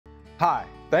Hi,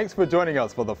 thanks for joining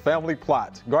us for the Family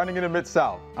Plot, Gardening in the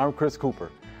Mid-South. I'm Chris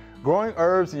Cooper. Growing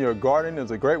herbs in your garden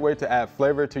is a great way to add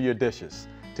flavor to your dishes.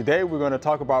 Today we're going to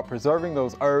talk about preserving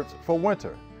those herbs for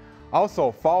winter.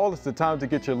 Also, fall is the time to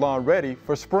get your lawn ready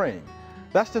for spring.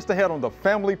 That's just ahead on the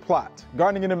Family Plot,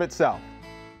 Gardening in the Mid-South.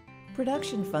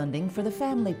 Production funding for the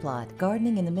Family Plot,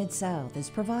 Gardening in the Mid-South is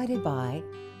provided by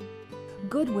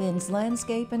Goodwin's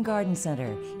Landscape and Garden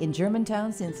Center in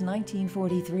Germantown since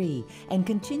 1943 and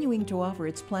continuing to offer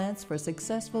its plants for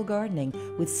successful gardening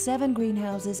with 7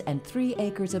 greenhouses and 3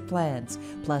 acres of plants,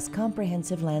 plus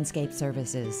comprehensive landscape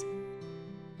services.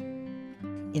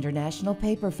 International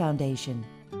Paper Foundation,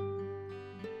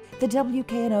 the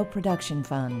WKNO Production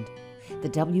Fund, the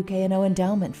WKNO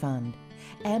Endowment Fund,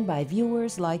 and by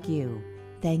viewers like you.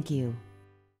 Thank you.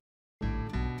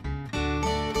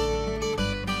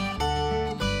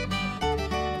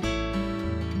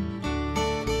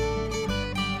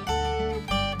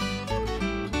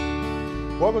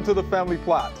 Welcome to the Family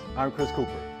Plot. I'm Chris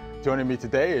Cooper. Joining me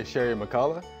today is Sherri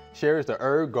McCalla. Sherri is the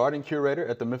herb garden curator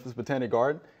at the Memphis Botanic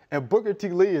Garden, and Booker T.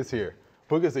 Leigh is here.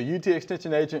 Booker is a UT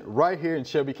Extension agent right here in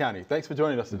Shelby County. Thanks for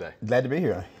joining us today. Glad to be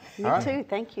here. You too,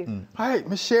 thank you. All right,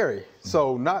 Miss Sherri,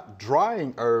 so not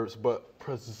drying herbs, but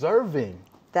preserving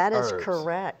That is herbs.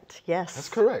 correct, yes. That's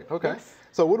correct, okay. Yes.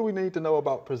 So what do we need to know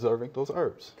about preserving those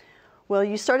herbs? Well,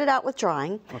 you started out with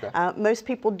drying. Okay. Most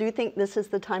people do think this is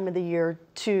the time of the year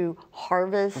to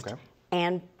harvest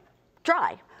and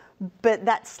dry. But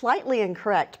that's slightly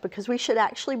incorrect because we should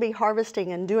actually be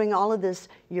harvesting and doing all of this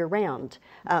year-round.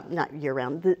 Not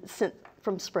year-round,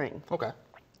 from spring. Okay.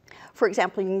 For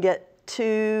example, you can get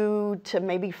 2 to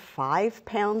maybe 5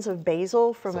 pounds of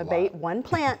basil from one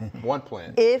plant. One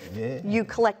plant. If you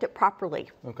collect it properly.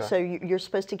 Okay. So you're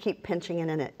supposed to keep pinching in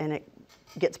it and it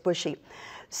gets bushy.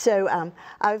 So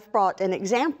I've brought an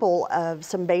example of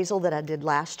some basil that I did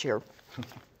last year.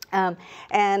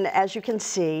 And as you can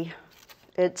see,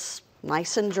 it's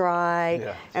nice and dry.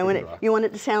 Yeah, and when you want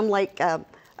it to sound like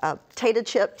potato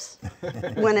chips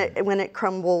when it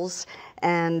crumbles.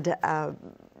 And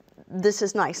this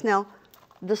is nice. Now,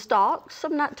 the stalks,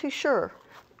 I'm not too sure.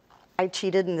 I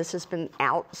cheated and this has been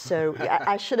out. So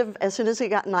I should have, as soon as it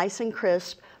got nice and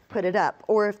crisp, put it up.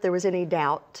 Or if there was any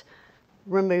doubt,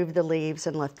 remove the leaves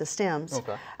and left the stems.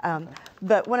 Okay.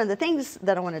 But one of the things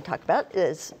that I want to talk about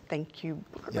is, thank you.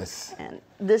 Yes. And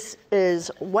this is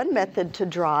one method to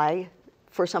dry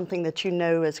for something that you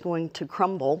know is going to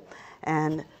crumble,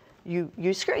 and you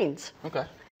use screens. Okay.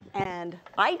 And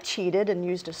I cheated and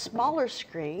used a smaller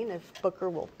screen, if Booker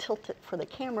will tilt it for the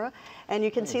camera, and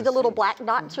you can see the little black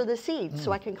dots are the seeds,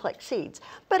 so I can collect seeds.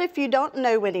 But if you don't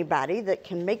know anybody that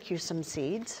can make you some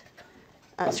seeds,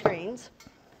 screens,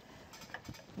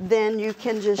 then you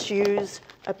can just use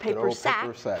a paper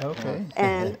sack,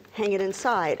 and hang it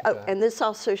inside. Oh, and this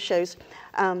also shows,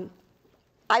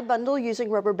 I bundle using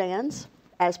rubber bands.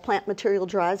 As plant material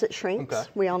dries, it shrinks. Okay.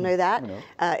 We all know that.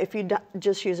 If you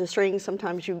just use a string,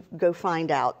 sometimes you go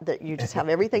find out that you just have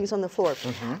everything's on the floor.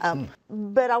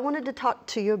 But I wanted to talk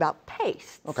to you about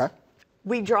pastes. Okay.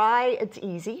 We dry, it's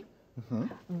easy,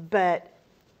 but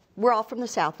we're all from the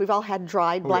South. We've all had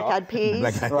dried black-eyed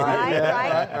peas,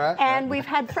 right? And we've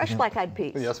had fresh black-eyed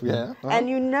peas. Yes, we have. And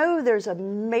you know there's a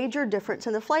major difference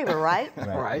in the flavor, right?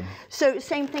 Right. So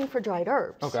same thing for dried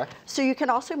herbs. Okay. So you can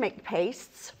also make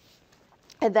pastes,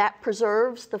 and that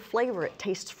preserves the flavor. It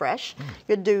tastes fresh.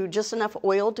 You could do just enough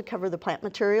oil to cover the plant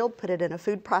material, put it in a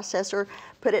food processor,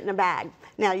 put it in a bag.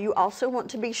 Now you also want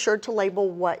to be sure to label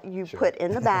what you put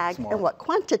in the bag and what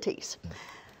quantities.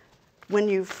 When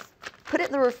you've put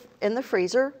it in the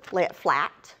freezer, lay it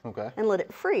flat, and let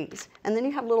it freeze. And then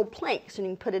you have little planks, and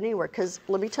you can put it anywhere. Because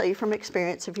let me tell you from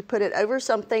experience, if you put it over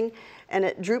something and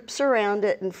it droops around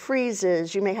it and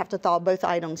freezes, you may have to thaw both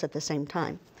items at the same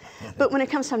time. But when it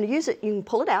comes time to use it, you can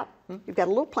pull it out. You've got a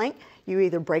little plank. You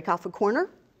either break off a corner,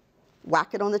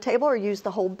 whack it on the table, or use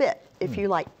the whole bit. If you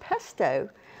like pesto,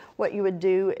 what you would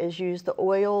do is use the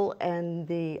oil and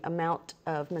the amount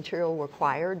of material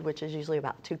required, which is usually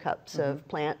about 2 cups of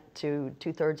plant to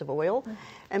 2/3 of oil,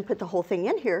 and put the whole thing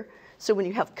in here. So when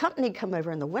you have company come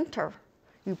over in the winter,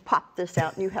 you pop this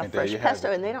out and you have fresh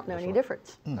pesto, and they don't know any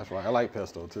difference. That's right. I like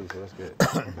pesto too, so that's good.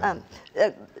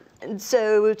 And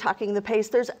so we're talking the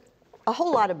paste. There's a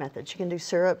whole lot of methods. You can do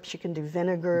syrups, you can do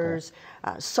vinegars,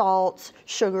 salts,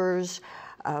 sugars.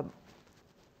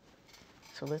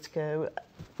 So let's go.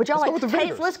 Would y'all like to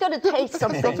taste? Let's go to taste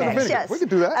something next. Yes. We can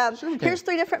do that. Here's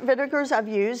 3 different vinegars I've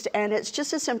used, and it's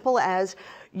just as simple as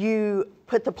you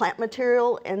put the plant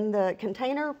material in the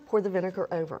container, pour the vinegar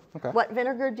over. What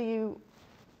vinegar do you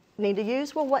need to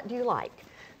use? Well, what do you like?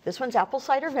 This one's apple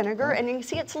cider vinegar, and you can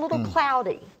see it's a little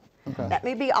cloudy. Okay. That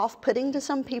may be off-putting to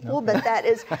some people, but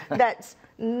that's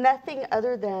nothing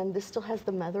other than this still has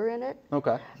the mother in it.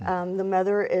 Okay. The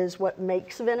mother is what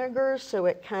makes vinegar, so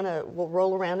it kind of will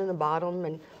roll around in the bottom,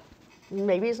 and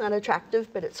maybe it's not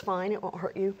attractive, but it's fine. It won't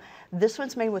hurt you. This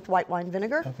one's made with white wine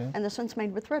vinegar, and this one's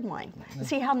made with red wine.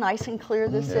 See how nice and clear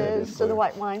this is? So the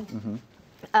white wine.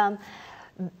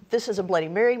 This is a Bloody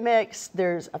Mary mix.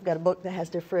 I've got a book that has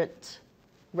different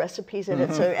recipes in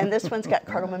it. So, and this one's got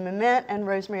cardamom and mint and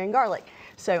rosemary and garlic.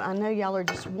 So I know y'all are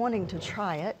just wanting to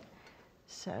try it.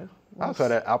 So I'll try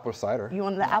that apple cider. You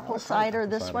want the apple cider?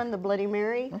 This one, the Bloody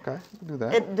Mary. Okay, we'll do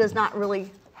that. It does not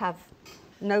really have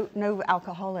no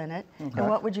alcohol in it. Okay. And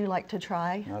what would you like to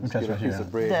try? I'll just get a piece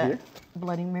of bread here.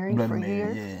 Bloody Mary for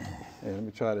here. Yeah, let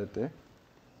me try that there.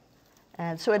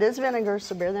 And so it is vinegar,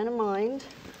 so bear that in mind.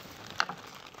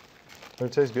 But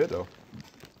it tastes good though.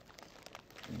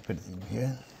 Put it in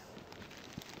here.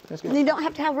 And you don't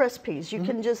have to have recipes. You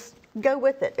can just go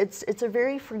with it. It's a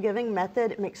very forgiving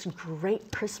method. It makes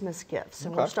great Christmas gifts,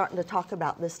 and we're starting to talk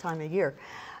about this time of year.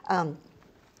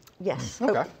 Yes.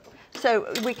 Okay.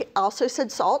 So we also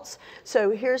said salts. So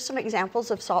here's some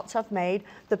examples of salts I've made.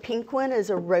 The pink one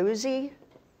is a rosy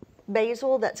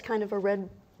basil. That's kind of a red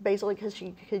basil because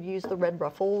you could use the red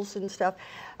ruffles and stuff.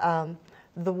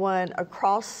 The one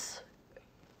across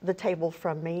the table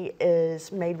from me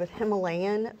is made with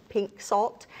Himalayan pink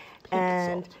salt.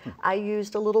 And I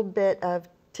used a little bit of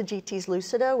Tagetes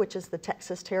lucida, which is the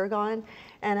Texas tarragon,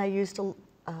 and I used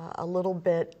a little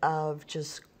bit of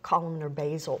just columnar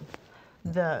basil.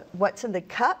 What's in the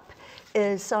cup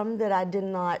is some that I did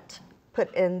not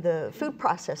put in the food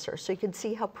processor, so you can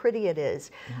see how pretty it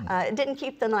is. It didn't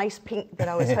keep the nice pink that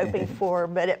I was hoping for,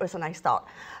 but it was a nice thought.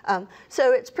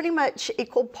 So it's pretty much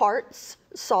equal parts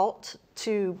salt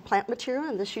to plant material,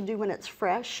 and this you do when it's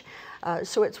fresh,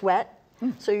 so it's wet.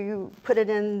 So you put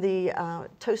it in the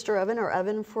toaster oven or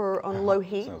oven on low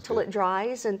heat till it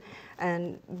dries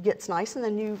and gets nice, and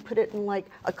then you put it in like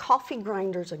a coffee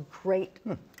grinder is a great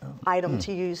item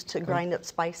to use to grind up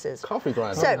spices. Coffee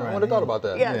grinder. So, I would have thought about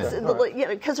that. Yeah,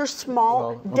 because they're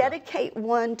small. Dedicate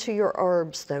one to your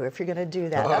herbs though if you're going to do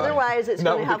that. Otherwise, it's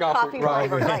going to have coffee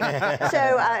flavor. Right.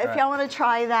 So if y'all want to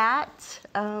try that,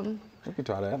 we can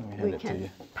try that. We can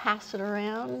pass it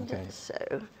around. Okay.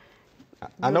 So.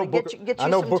 I know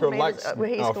Booker likes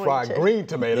fried green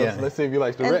tomatoes. Yeah. Let's see if he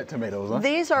likes the red tomatoes. Huh?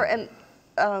 These are,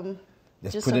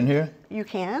 just put in here? You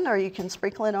can, or you can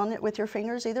sprinkle it on it with your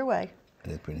fingers, either way.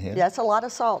 Just put in here? That's a lot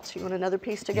of salt. You want another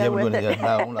piece to go with it?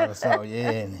 Yeah, a lot of salt,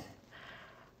 yeah.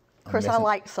 Of course, I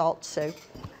like salt, so,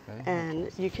 and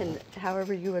you can,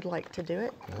 however you would like to do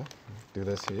it. Yeah. Do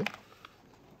this here.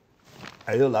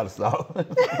 I eat a lot of salt.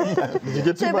 Did you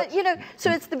get too much? But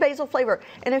so it's the basil flavor,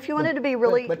 and if you wanted to be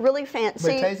really fancy,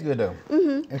 but it tastes good though.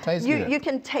 It tastes good. You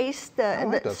can taste the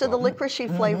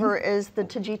licoricey flavor is the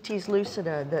Tagetes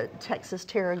lucida, the Texas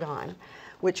tarragon,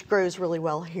 which grows really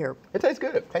well here. It tastes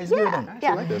good. Tastes good.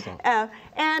 I like this one.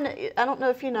 And I don't know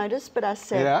if you noticed, but I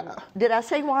said, did I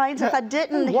say wines? If I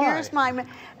didn't, here's my,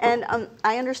 and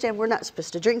I understand we're not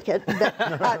supposed to drink it, but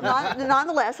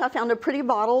nonetheless, I found a pretty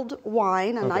bottled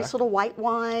wine, a nice little white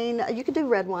wine. You could do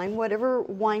red wine, whatever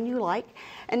wine you like,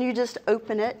 and you just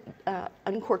open it,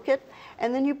 uncork it,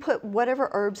 and then you put whatever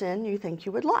herbs in you think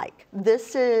you would like.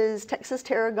 This is Texas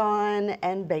tarragon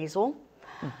and basil.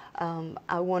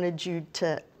 I wanted you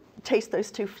to taste those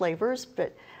two flavors,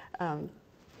 but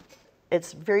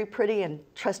it's very pretty, and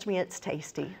trust me, it's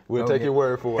tasty. We'll take your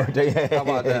word for it. How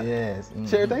about that? Yes.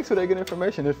 Sherri, thanks for that good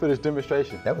information for this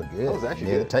demonstration. That was good. That was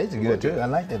actually good. It tasted good too. I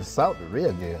like that. The salt was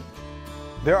real good.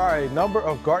 There are a number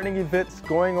of gardening events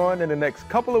going on in the next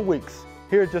couple of weeks.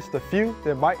 Here are just a few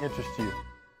that might interest you.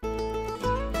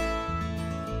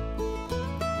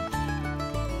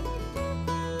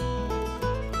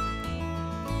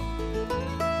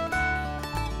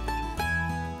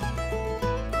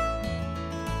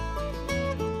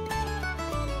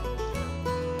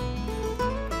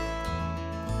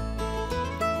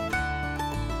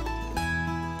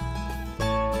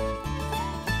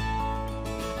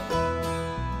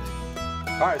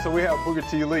 All right, so we have Booker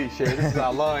T. Leigh, Sherri. This is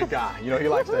our lawn guy. He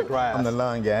likes that grass. I'm the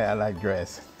lawn guy. I like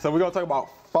grass. So we're going to talk about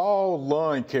fall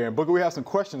lawn care. And Booker, we have some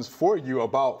questions for you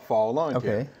about fall lawn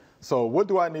care. Okay. So what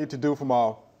do I need to do for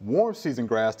my warm season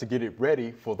grass to get it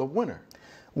ready for the winter?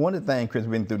 One of the things, Chris,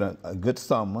 we've been through a good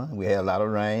summer. We had a lot of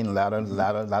rain, a lot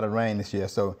of rain this year.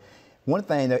 So one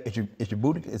thing that it's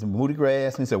Bermuda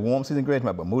grass, and it's a warm season grass,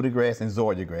 but Bermuda grass and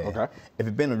Georgia grass. Okay. If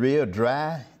it's been real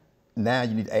dry, now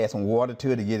you need to add some water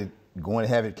to it to get it going,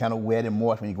 to have it kind of wet and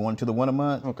moist when you go into the winter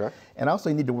months. Okay. And also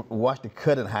you need to watch the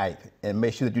cutting height and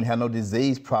make sure that you have no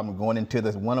disease problem going into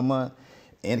this winter month.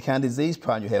 any kind of disease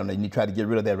problem you have on there, you need to try to get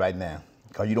rid of that right now.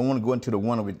 Because you don't want to go into the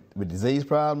one with disease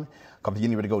problem, because you're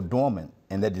getting ready to go dormant,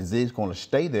 and that disease is going to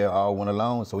stay there all winter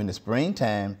long. So in the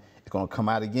springtime, it's going to come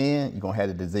out again, you're going to have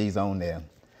the disease on there.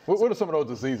 What are some of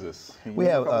those diseases? We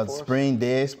have spring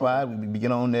dead spot, we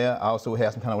get on there. Also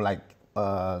have some kind of like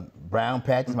brown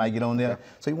patches might get on there. Okay.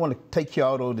 So you want to take care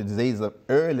of all those diseases up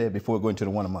early before we go into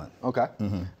the winter month. Okay.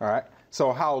 All right.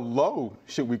 So how low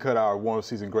should we cut our warm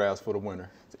season grass for the winter?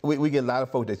 We get a lot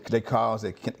of folks that call and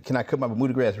say, can I cut my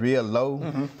Bermuda grass real low?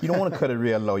 You don't want to cut it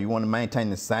real low. You want to maintain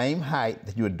the same height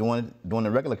that you were doing during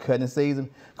the regular cutting season.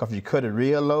 Because if you cut it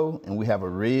real low and we have a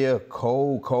real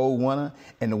cold winter,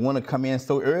 and the winter come in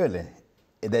so early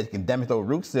that it can damage the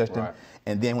root system. Right.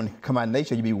 And then when it come out in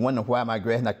nature, you be wondering why my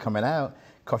grass not coming out,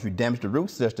 because you damage the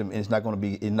root system and it's not going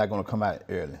to come out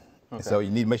early. Okay. So you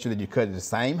need to make sure that you cut it the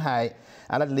same height.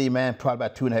 I like to leave mine probably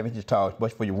about 2.5 inches tall,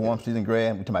 especially for your warm season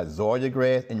grass. We're talking about Zoysia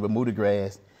grass and your Bermuda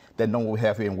grass. That know what we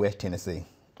have here in West Tennessee.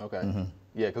 Okay.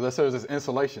 Yeah, because that serves as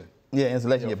insulation. Yeah,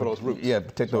 insulation. For those roots. Yeah,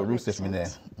 protect those root system in there.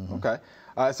 Okay.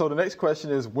 All right, so the next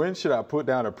question is, when should I put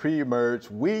down a pre-emerge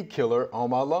weed killer on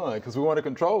my lawn? Because we want to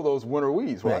control those winter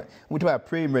weeds, right? We talk about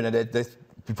pre-emerge, that's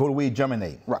before the weed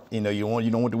germinate. Right. You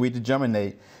don't want the weed to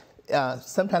germinate.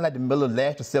 Sometime like the middle of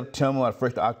last of September or the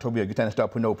 1st of October, you're going to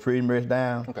start putting those pre-emerge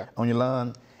down on your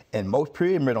lawn. And most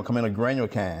pre-emerge don't come in a granular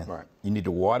kind. Right. You need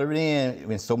to water it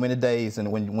in so many days,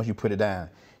 and once you put it down.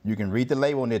 You can read the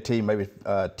label on there, tell you maybe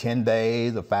 10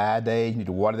 days or 5 days. You need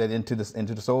to water that into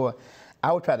the soil.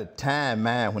 I would try to time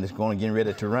mine when it's going to get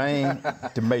ready to rain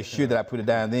to make sure that I put it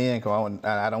down then, because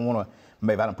I don't want to.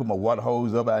 Maybe I don't put my water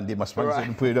hose up, I did my sprinkler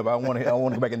system, put it up. I want to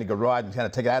go back in the garage and kind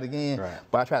of take it out again. Right.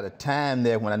 But I try to time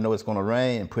that when I know it's going to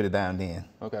rain and put it down then.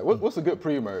 Okay. What's a good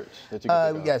pre-emerge that you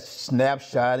can We got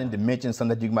Snapshot and Dimension,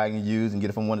 something that you might use and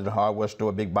get it from one of the hardware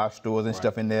store, big box stores and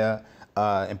stuff in there,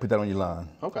 and put that on your lawn.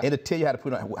 Okay. It'll tell you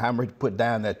how much to put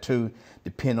down there too,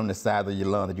 depending on the size of your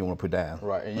lawn that you want to put down.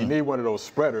 Right. And you need one of those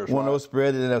spreaders. One of those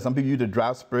spreaders. Some people use the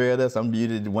drop spreader. Some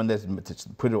people use the one that's to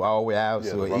put it all the way out.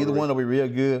 Yeah, so either one will be real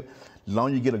good, as long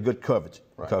as you get a good coverage.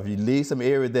 Right. Because if you leave some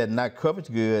area that's not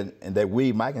covered good, and that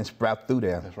weed might can sprout through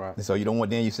there. That's right. And so you don't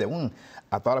want, then you say,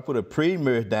 I thought I put a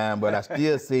pre-emerge down, but I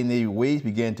still seen these weeds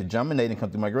begin to germinate and come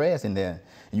through my grass in there.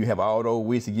 And you have all those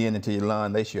weeds again into your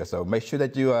lawn this year. So make sure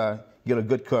that you get a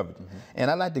good coverage. And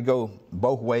I like to go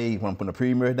both ways when I'm putting a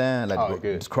pre-emerge down. I like to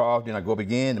go just cross, then I go up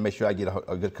again to make sure I get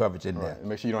a good coverage in there. And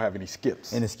make sure you don't have any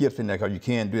skips. Any skips in there, because you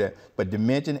can do that. But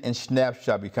Dimension and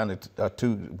Snapshot be kind of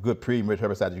two good pre-emerge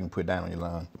herbicides you can put down on your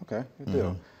lawn. Okay, good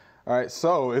deal. All right,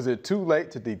 so is it too late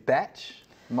to dethatch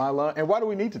my lawn? And why do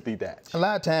we need to dethatch? A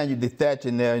lot of times you dethatch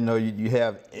in there, you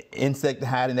have insects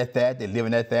hiding that thatch, they live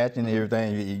in that thatch and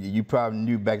everything. You probably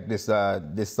knew back this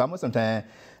summer sometime,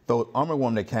 those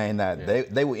armorworm that came out,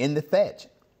 they were in the thatch.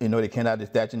 They came out of the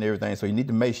thatch and everything. So you need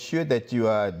to make sure that you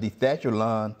dethatch your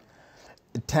lawn.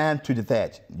 Time to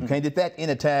dethatch. You can't dethatch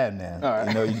any time now. All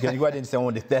right. You can't go out there and say, I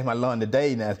want to dethatch my lawn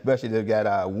today now, especially if they've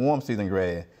got warm season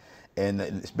grass. And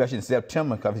especially in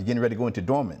September, because it's getting ready to go into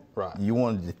dormant. Right. You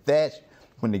want to dethatch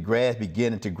when the grass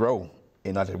beginning to grow.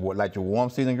 Like your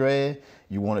warm season grass,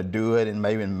 you want to do it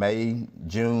maybe in May,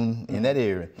 June, in that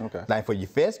area. Okay. Like for your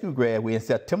fescue grass, we're in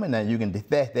September now, you can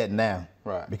dethatch that now.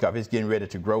 Right. Because it's getting ready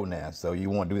to grow now, so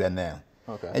you want to do that now.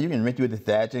 Okay. And you can rinse with the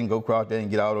thatch and go across there and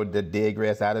get all of the dead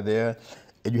grass out of there.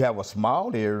 If you have a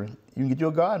small area, you can get you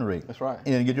a garden rake. That's right.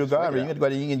 And get you a garden rake.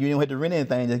 You don't have to rent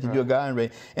anything, just get you a garden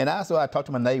rake. And also, I talked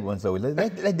to my neighbor, and so let's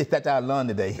dethatch our lawn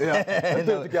today. Yeah, let's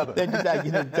do it together.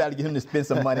 Try to get him to spend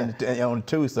some money on it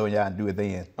too, so y'all can do it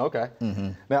then. Okay.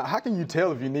 Now, how can you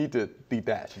tell if you need to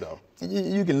dethatch, though?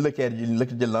 You can look at it. You can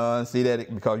look at your lawn, see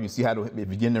that because you see how it's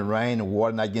beginning to rain, the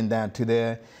water not getting down to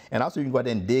there. And also, you can go out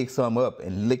there and dig some up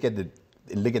and look at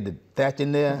the thatch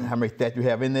in there, how much thatch you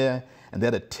have in there. And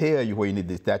that'll tell you where you need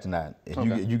to dethatch or not. If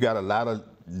you got a lot of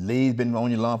leaves been on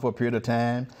your lawn for a period of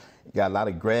time, you got a lot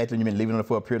of grass and you've been leaving it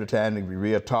for a period of time, they be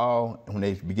real tall, and when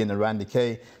they begin to rot and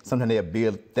decay, sometimes they'll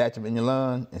build thatch in your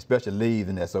lawn, especially leaves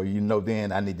in there, so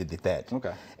then I need to dethatch.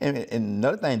 Okay. And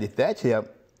another thing, dethatch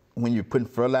help when you're putting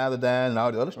fertilizer down and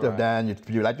all the other stuff down,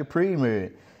 you like your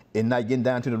pre-emerge, and not getting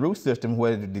down to the root system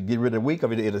where to get rid of the weak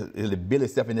of it, it'll build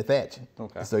itself in the thatch.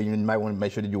 Okay. So you might want to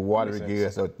make sure that you water it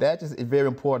good. So thatch is very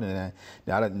important.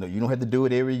 Now, you don't have to do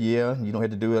it every year. You don't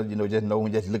have to do it,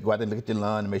 just go out there and look at your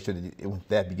lawn and make sure that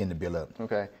that begin to build up.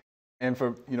 Okay. And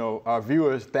for, you know, our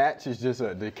viewers, thatch is just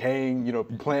a decaying, you know,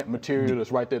 plant material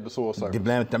that's right there at the soil surface. The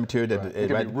plant material that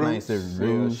It right could be plants,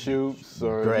 roots, shoots,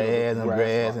 or grass,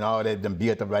 grass and all that, them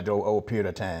built up right there over a period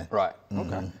of time. Right.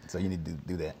 Okay. So you need to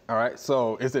do that. All right.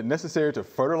 So is it necessary to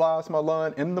fertilize my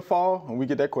lawn in the fall? And we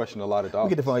get that question a lot at the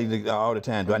office. We get the fall all the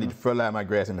time. Do I need to fertilize my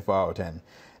grass in the fall all the time?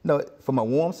 No, for my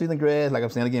warm season grass, like I'm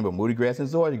saying again, but moody grass and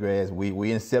zoysia grass,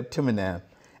 we in September now.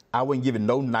 I wouldn't give it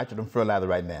no nitrogen fertilizer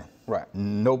right now. Right.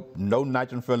 No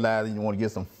nitrogen fertilizer. You want to get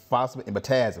some phosphorus and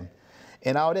potassium.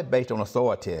 And all that based on a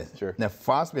soil test. Sure. Now,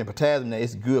 phosphorus and potassium now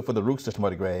is good for the root system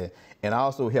of the grass and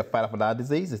also help fight off a lot of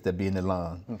diseases that be in the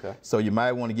lawn. Okay. So you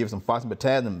might want to give some phosphorus and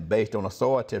potassium based on a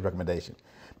soil test recommendation,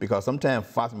 because sometimes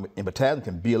phosphorus and potassium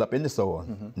can build up in the soil.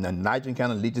 Now, nitrogen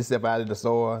kind of leaches itself out of the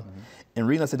soil. And the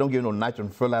reason I say don't give no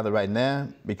nitrogen fertilizer right now,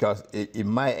 because it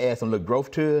might add some little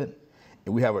growth to it.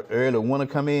 If we have an early winter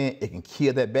come in, it can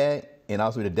kill that back and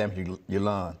also to damage your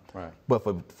lawn. Right.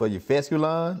 But for your fescue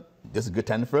lawn, this is a good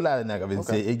time to fertilize now. Because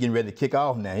it's getting ready to kick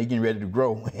off now. It's getting ready to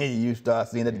grow. And you start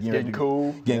seeing that getting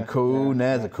cool. Getting cool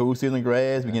now. It's a cool season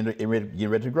grass. We're getting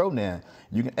ready to grow now.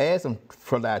 You can add some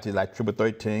fertilizer like triple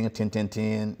 13 or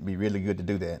 10-10-10. Be really good to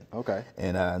do that. Okay.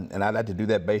 And I like to do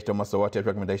that based on my soil test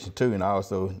recommendation too, and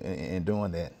also in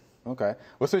doing that. Okay.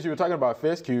 Well, since you were talking about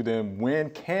fescue, then when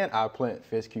can I plant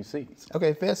fescue seeds?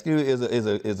 Okay, fescue is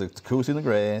a cool season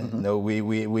grass. You know,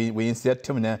 we in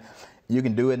September now. You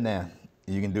can do it now.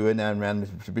 You can do it now around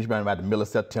about the middle of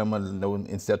September. You know,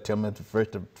 in September, about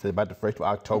the 1st of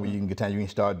October, you can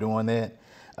start doing that.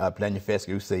 Planting your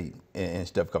fescue seed and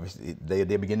stuff. Because they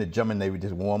begin to germinate with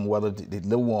this warm weather, this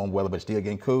little warm weather, but still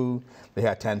getting cool. They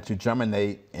have time to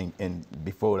germinate and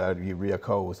before that get real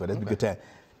cold. So that's a good time.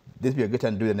 This would be a good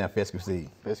time to do that now, fescue seed.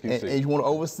 And you want to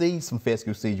overseed some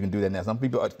fescue seeds, you can do that now. Some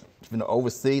people are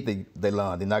overseed their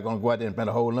lawn. They're not going to go out there and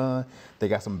plant a whole lawn. They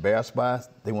got some bare spots.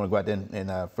 They want to go out there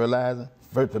and fertilize.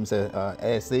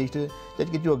 Add seeds to it.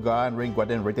 Just get you a garden ring, go out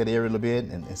there and rake that area a little bit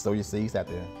and sow your seeds out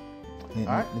there. All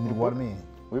right. You need to water them in.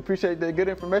 We appreciate that good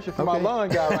information from my lawn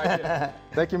guy right here.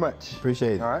 Thank you much.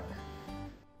 Appreciate it. All right.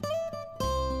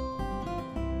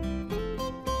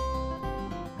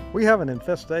 We have an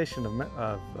infestation of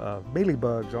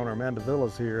mealybugs on our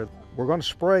mandevillas here. We're going to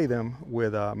spray them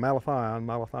with malathion.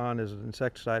 Malathion is an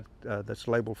insecticide that's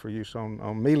labeled for use on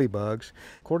mealybugs.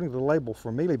 According to the label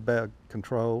for mealybug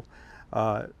control,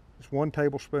 1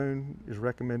 tablespoon is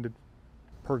recommended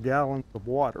per gallon of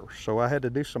water. So I had to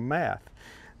do some math.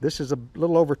 This is a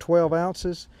little over 12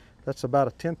 ounces. That's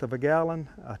about 1/10 of a gallon.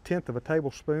 1/10 of a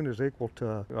tablespoon is equal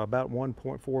to about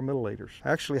 1.4 milliliters.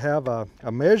 I actually have a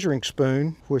measuring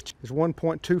spoon, which is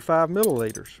 1.25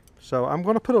 milliliters. So I'm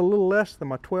going to put a little less than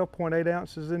my 12.8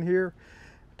 ounces in here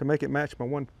to make it match my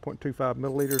 1.25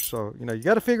 milliliters. So, you know, you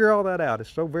got to figure all that out.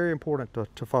 It's so very important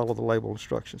to follow the label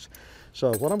instructions.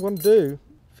 So what I'm going to do,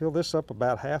 fill this up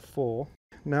about half full.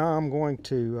 Now I'm going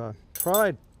to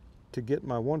try to get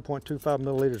my 1.25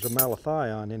 milliliters of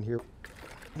malathion in here.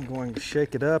 I'm going to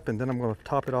shake it up and then I'm going to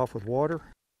top it off with water.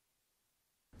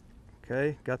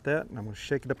 Okay, got that. And I'm going to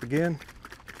shake it up again.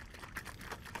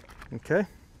 Okay,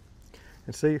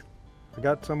 and see, I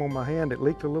got some on my hand. It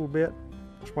leaked a little bit.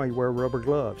 That's why you wear rubber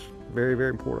gloves. Very, very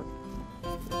important.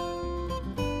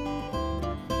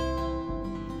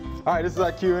 All right, this is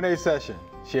our Q&A session.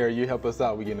 Sherri, you help us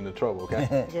out. We get into trouble,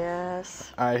 okay?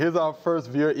 Yes. All right, here's our first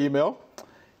viewer email.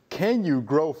 Can you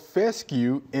grow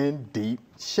fescue in deep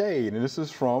shade? And this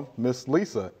is from Miss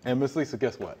Lisa. And Miss Lisa,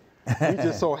 guess what? We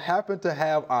just so happen to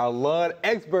have our lawn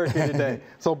expert here today.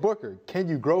 So Booker, can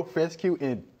you grow fescue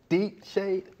in deep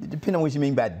shade? Depending on what you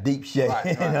mean by deep shade. Right,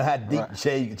 you know how deep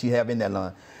shade that you have in that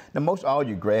lawn. Now, most all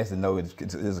your grass,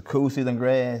 is a cool season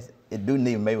grass. It do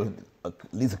need maybe at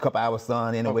least a couple hours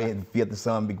sun anyway, and feel the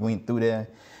sun be going through there.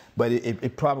 But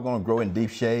it probably going to grow in deep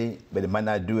shade, but it might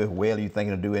not do it well. You're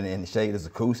thinking of doing it in the shade. It's a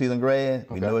cool season grass.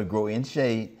 We know it grow in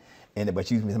shade,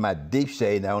 but you're talking about deep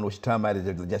shade. Now, I don't know what you're talking about.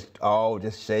 It's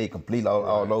just shade, complete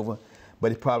all over.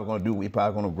 But it's probably going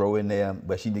to grow in there.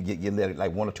 But she need to get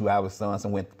like 1 or 2 hours sun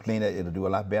somewhere clean it. It'll do a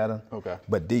lot better. Okay.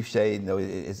 But deep shade,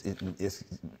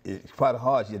 it's probably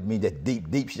hard. It means that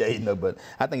deep shade, but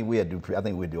I think we'll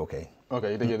do okay.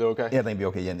 Okay, you think you'll do okay? Yeah, I think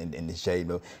it'll be okay in the shade.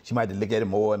 Though. She might look at it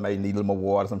more and maybe need a little more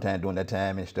water sometime during that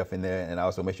time and stuff in there, and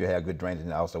also make sure you have good drainage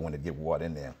and also want to get water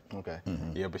in there. Okay.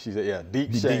 Yeah, but she said,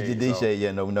 deep shade. Deep shade,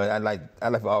 yeah, no, I like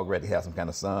for all grass to have some kind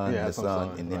of sun,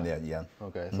 in there, yeah.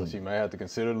 Okay, so she might have to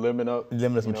consider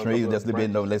limiting some trees, just a little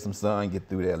bit, let some sun get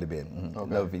through there a little bit.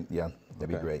 Okay.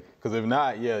 That'd be great. Because if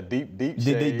not, deep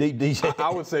shade. Deep shade.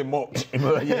 I would say mulch.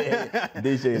 Yeah,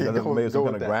 deep shade. Maybe some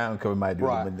kind of ground cover might do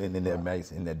it in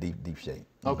that deep shade.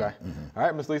 Okay. All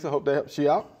right, Miss Lisa, hope that helps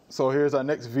you out. So here's our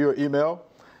next viewer email.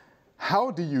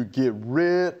 How do you get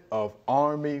rid of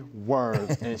army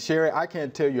worms? And Sherri, I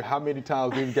can't tell you how many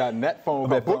times we've gotten that phone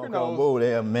call. Booker knows. Oh,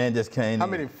 that man just came. How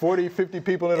many, 40, 50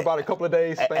 people in about a couple of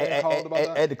days spam called about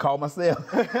that? I had to call myself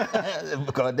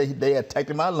because they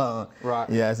attacked my lawn. Right.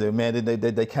 Yeah, I said, man,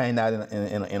 they came out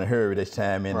in a hurry this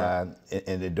time, and right.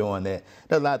 And they're doing that.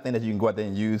 There's a lot of things that you can go out there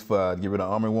and use for get rid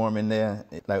of army worm in there,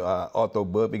 like ortho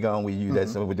bud begone. We use that,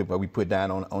 so we put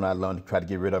down on our lawn to try to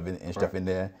get rid of it and stuff in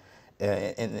there.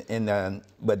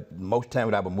 But most time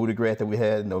with our Bermuda grass that we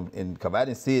had, and because I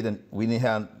didn't see it, and we didn't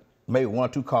have maybe 1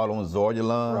 or 2 calls on Georgia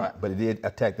lawn, right. but it did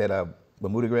attack that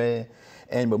Bermuda grass.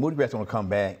 And Bermuda grass want to come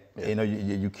back. Yeah. You know,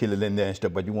 you kill it in there and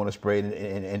stuff, but you want to spray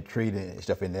it and treat it and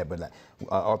stuff in there. But like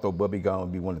ortho bud begone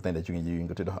would be one of the things that you can use. You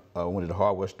can go to one of the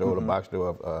hardware store, the box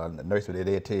store, the nursery.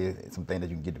 They'll tell you some things that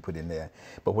you can get to put in there.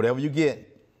 But whatever you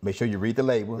get, make sure you read the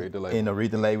label. Read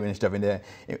the label and stuff in there.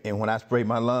 And when I spray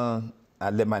my lawn, I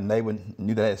let my neighbor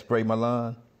knew that I had sprayed my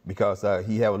lawn because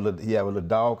he have a little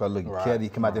dog or a little cat. He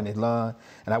come out there in his lawn,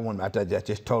 and I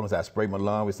just told him that I sprayed my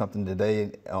lawn with something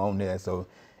today on there. So,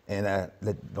 and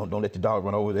don't let your dog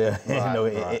run over there,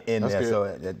 right. in That's there.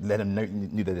 good. So let him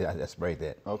know that I sprayed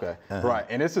that. Okay. Right,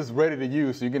 and this is ready to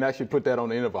use, so you can actually put that on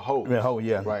the end of a hose. Yeah, hose,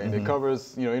 yeah. Right, and it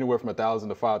covers anywhere from 1,000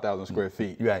 to 5,000 square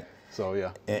feet. Right. So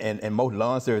yeah. And most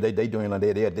lawn service they doing like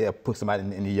they'll put somebody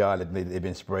in the yard that they've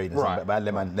been sprayed. Right. But I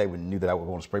let my neighbor knew that I was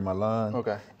going to spray my lawn.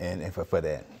 Okay. And for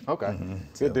that. Okay.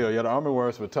 Good deal. Yeah, the army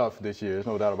worms were tough this year. There's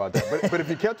no doubt about that. But if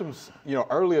you catch them,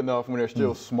 early enough when they're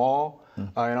still small,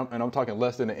 and I'm talking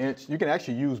less than an inch, you can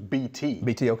actually use BT.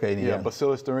 BT, okay. Yeah,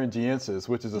 Bacillus thuringiensis,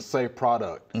 which is a safe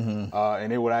product,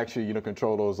 and it would actually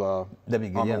control those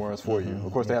army worms for you.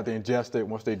 Of course, they have to ingest it.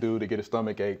 Once they do, they get a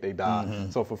stomach ache, they die.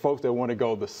 So for folks that want to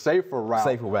go the safer route,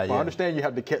 I understand you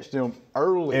have to catch them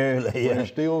early when they're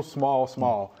still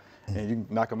small, and you can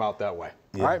knock them out that way.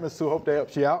 Yeah. All right, Ms. Sue, hope that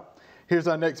helps you out. Here's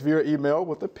our next viewer email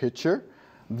with a picture.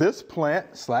 This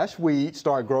plant/weed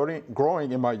started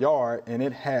growing in my yard, and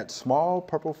it had small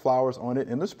purple flowers on it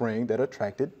in the spring that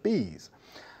attracted bees.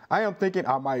 I am thinking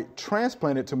I might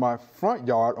transplant it to my front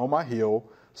yard on my hill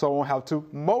so I won't have to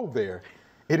mow there.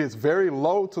 It is very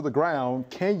low to the ground.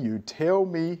 Can you tell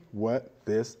me what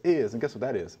this is? And guess what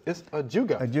that is? It's a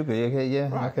juga. A juga, okay,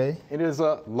 yeah, right. Okay. It is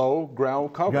a low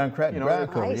ground cover. Ground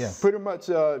cover, yeah. Pretty much,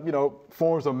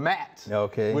 forms a mat,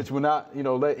 which will not,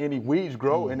 let any weeds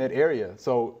grow in that area.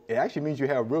 So it actually means you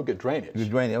have real good drainage. Good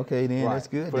drainage, okay, then that's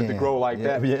good. For it to grow like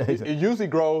that. Yeah. It usually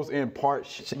grows in part,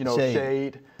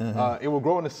 shade. It will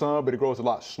grow in the sun, but it grows a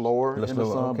lot slower in the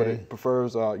sun. But it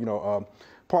prefers,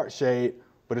 part shade.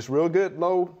 But it's real good,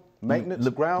 low maintenance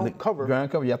ground cover.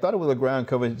 Ground cover, yeah. I thought it was a ground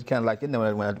cover. It's kind of like,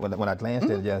 when I glanced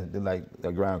at it, like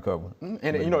a ground cover.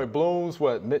 And it blooms,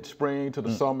 mid-spring to the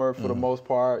summer for the most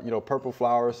part. Purple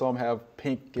flowers. Some have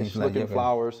pinkish looking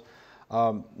flowers.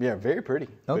 Very pretty.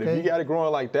 But if you got it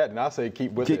growing like that, then I say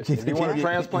keep with it. If you want to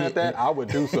transplant that, I would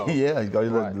do so. Yeah,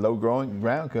 low growing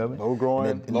ground cover. Low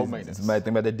growing, low maintenance. You might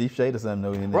think about that deep shade or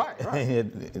something. Right.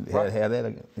 Have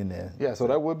that in there. Yeah, so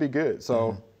that would be good.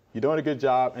 So you're doing a good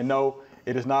job. And no,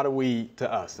 it is not a weed to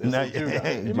us. It's a juga.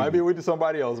 It might be a weed to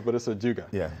somebody else, but it's a juga.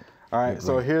 Yeah. All right,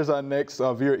 so here's our next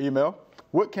viewer email.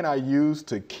 What can I use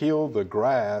to kill the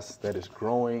grass that is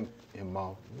growing in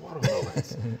my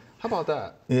watermelons? How about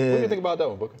that? Yeah. What do you think about that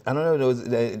one, Booker? I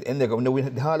don't know. We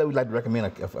hardly would like to recommend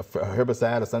a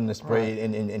herbicide or something to spray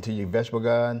into your vegetable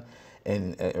garden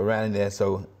and around in there.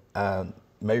 So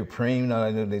maybe preen,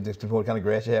 just what kind of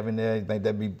grass you have in there. You think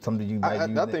that'd be something you might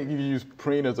use? I think you can use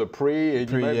preen as a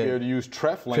and you might be able to use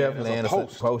treflan as a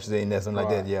post. Post in there, something like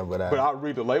that, yeah. But I'll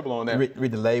read the label on that.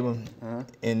 Read the label,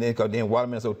 and then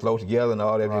watermelons so close together and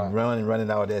all that, running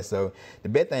all that. So the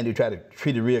best thing to try to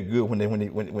treat it real good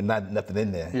when not nothing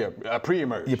in there. Yeah,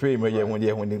 pre-emerge. Yeah, pre-emerge. Yeah,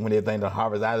 when everything done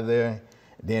harvest out of there,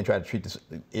 then try to treat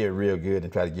the air real good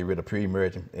and try to get rid of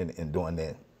pre-emerge and doing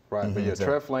that. Right, but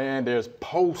treflan, there's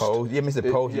post. Yeah, Mr.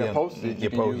 Post. Yeah, postage.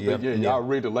 I'll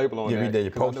read the label on that. Read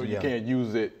I know you can't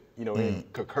use it, in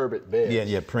cucurbit beds.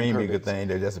 Yeah, preen be a good thing.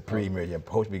 That's a pre-emerge. Yeah,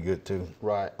 post be good too.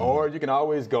 Right, or you can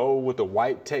always go with the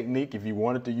wipe technique if you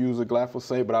wanted to use a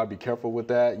glyphosate, but I'd be careful with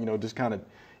that. Just kind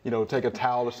of, take a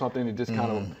towel or something and just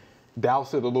kind of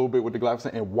douse it a little bit with the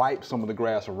glyphosate and wipe some of the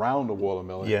grass around the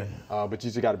watermelon. Yeah. But you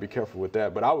just got to be careful with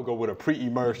that. But I would go with a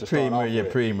pre-emerge to start off with.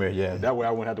 Pre-emerge, yeah. That way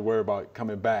I wouldn't have to worry about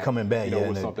coming back.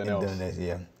 With something else.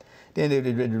 Then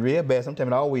the real bad,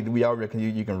 sometimes we all reckon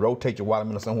you can rotate your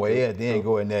watermelon somewhere else, then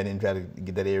go in there and try to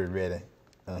get that area ready.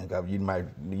 You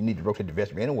need to rotate the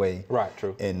vegetable anyway. Right,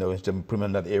 true. And instead of put them in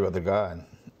another area of the garden.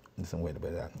 somewhere,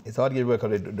 but it's hard to get rid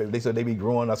because they said they be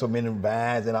growing so many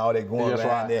vines and all that going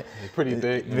around there. It's pretty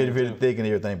thick. Very thick and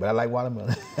everything, but I like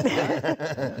watermelon.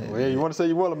 Well, yeah, you want to say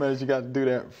your watermelons, you got to do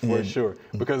that for sure.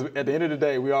 Because at the end of the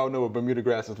day, we all know what Bermuda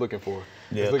grass is looking for.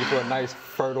 Yeah. It's looking for a nice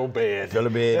fertile bed. Fertile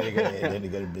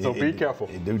bed. So be careful.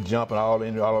 They do jumping all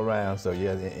around, so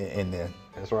yeah, in there.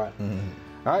 That's right.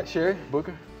 All right, Sherri,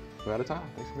 Booker, we're out of time.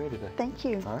 Thanks for being here today. Thank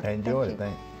you. All right. I enjoyed it,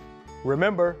 thanks.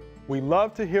 Remember, we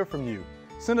love to hear from you.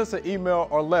 Send us an email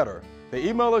or letter. The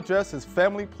email address is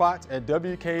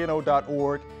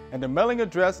familyplot@wkno.org, and the mailing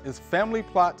address is Family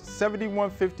Plot,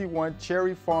 7151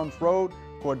 Cherry Farms Road,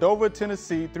 Cordova,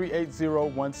 Tennessee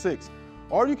 38016.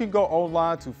 Or you can go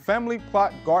online to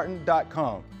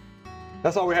familyplotgarden.com.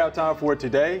 That's all we have time for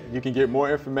today. You can get more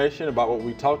information about what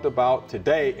we talked about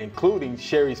today, including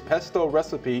Sherri's pesto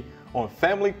recipe, on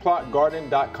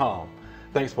familyplotgarden.com.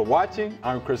 Thanks for watching.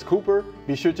 I'm Chris Cooper.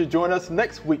 Be sure to join us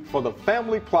next week for the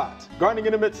Family Plot, Gardening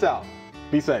in the Mid-South.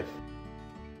 Be safe.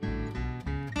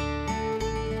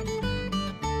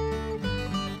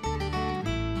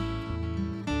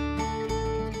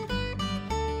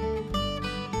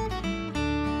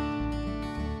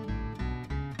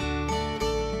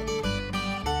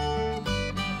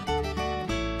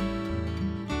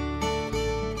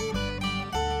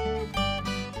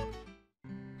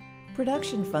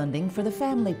 Production funding for the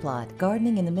Family Plot,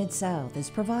 Gardening in the Mid-South is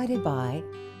provided by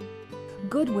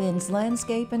Good Winds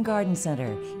Landscape and Garden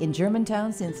Center in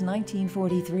Germantown since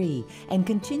 1943 and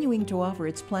continuing to offer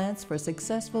its plants for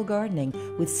successful gardening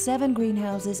with 7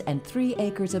 greenhouses and 3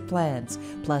 acres of plants,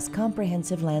 plus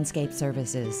comprehensive landscape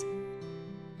services.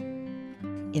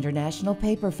 International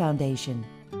Paper Foundation,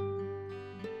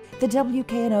 the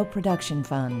WKNO Production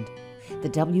Fund, the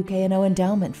WKNO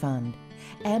Endowment Fund,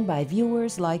 and by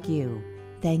viewers like you.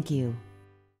 Thank you.